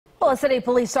Well, a city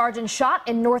police sergeant shot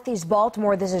in northeast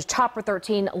Baltimore. This is Chopper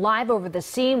 13 live over the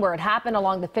scene where it happened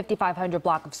along the 5500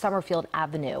 block of Summerfield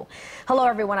Avenue. Hello,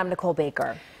 everyone. I'm Nicole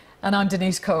Baker. And I'm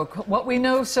Denise Koch. What we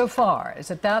know so far is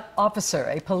that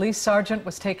officer, a police sergeant,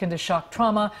 was taken to shock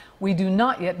trauma. We do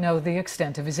not yet know the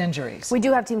extent of his injuries. We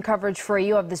do have team coverage for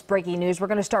you of this breaking news. We're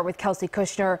going to start with Kelsey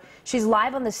Kushner. She's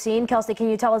live on the scene. Kelsey,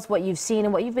 can you tell us what you've seen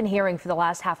and what you've been hearing for the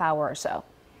last half hour or so?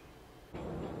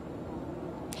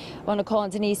 Well, Nicole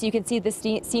and Denise, you can see the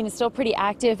scene is still pretty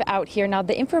active out here. Now,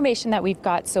 the information that we've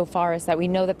got so far is that we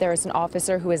know that there is an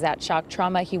officer who is at shock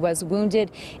trauma. He was wounded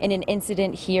in an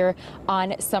incident here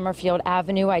on Summerfield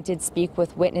Avenue. I did speak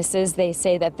with witnesses. They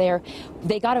say that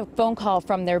they got a phone call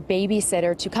from their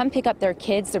babysitter to come pick up their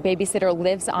kids. Their babysitter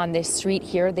lives on this street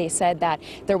here. They said that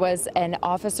there was an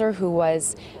officer who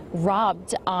was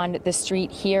robbed on the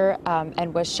street here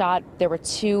and was shot. There were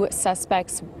two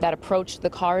suspects that approached the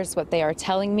cars, what they are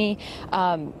telling me.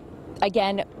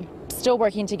 Again, still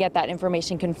working to get that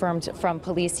information confirmed from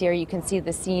police here. You can see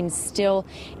the scene still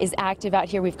is active out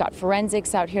here. We've got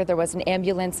forensics out here. There was an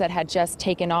ambulance that had just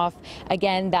taken off.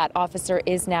 Again, that officer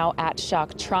is now at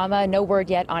shock trauma. No word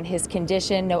yet on his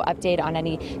condition. No update on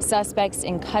any suspects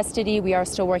in custody. We are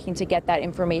still working to get that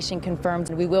information confirmed,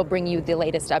 and we will bring you the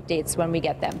latest updates when we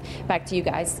get them. Back to you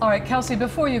guys. All right, Kelsey,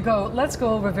 before you go, let's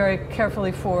go over very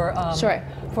carefully for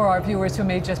our viewers who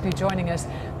may just be joining us,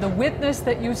 the witness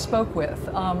that you spoke with.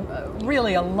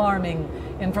 Really alarming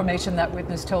information that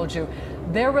witness told you.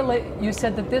 You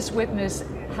said that this witness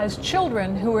has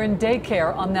children who are in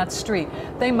daycare on that street.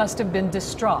 They must have been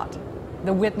distraught,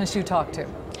 the witness you talked to.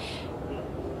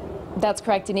 That's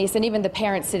correct, Denise, and even the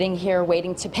parents sitting here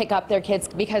waiting to pick up their kids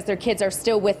because their kids are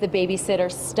still with the babysitter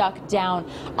stuck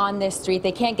down on this street.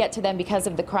 They can't get to them because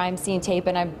of the crime scene tape,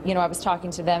 and I was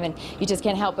talking to them, and you just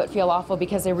can't help but feel awful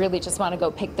because they really just want to go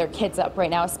pick their kids up right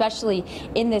now, especially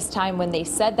in this time when they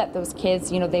said that those kids,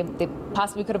 they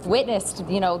possibly could have witnessed,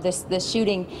 this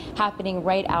shooting happening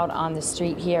right out on the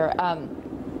street here.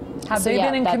 Have they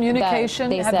been in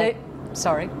communication? Have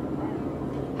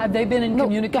they been in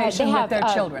communication with their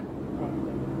children?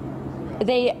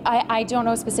 I don't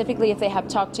know specifically if they have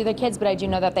talked to their kids, but I do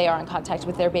know that they are in contact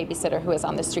with their babysitter who is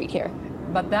on the street here.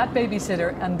 But that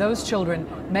babysitter and those children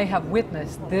may have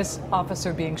witnessed this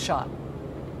officer being shot.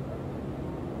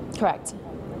 Correct.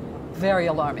 Very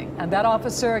alarming. And that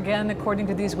officer, again, according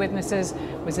to these witnesses,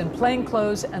 was in plain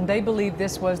clothes, and they believe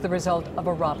this was the result of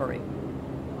a robbery.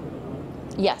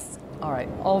 Yes. All right.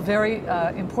 All very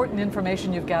important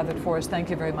information you've gathered for us. Thank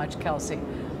you very much, Kelsey.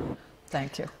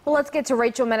 Thank you. Well, let's get to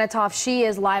Rachel Menitoff. She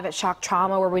is live at shock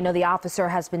trauma where we know the officer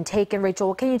has been taken. Rachel,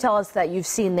 what can you tell us that you've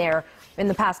seen there in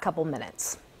the past couple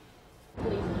minutes?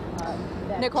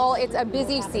 Nicole, it's a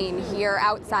busy scene here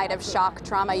outside of shock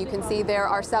trauma. You can see there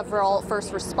are several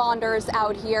first responders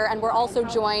out here, and we're also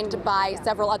joined by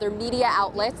several other media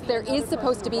outlets. There is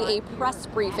supposed to be a press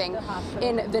briefing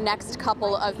in the next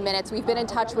couple of minutes. We've been in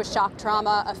touch with shock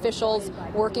trauma officials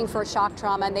working for shock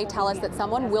trauma, and they tell us that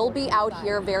someone will be out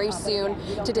here very soon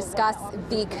to discuss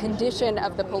the condition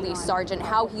of the police sergeant,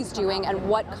 how he's doing, and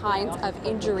what kinds of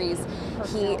injuries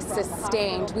he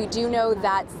sustained. We do know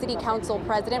that City Council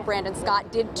President Brandon Scott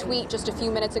did tweet just a few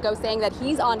minutes ago saying that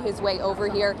he's on his way over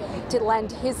here to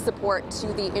lend his support to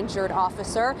the injured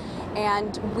officer,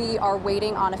 and we are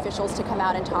waiting on officials to come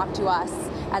out and talk to us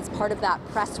as part of that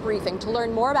press briefing to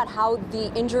learn more about how the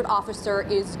injured officer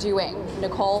is doing.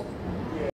 Nicole?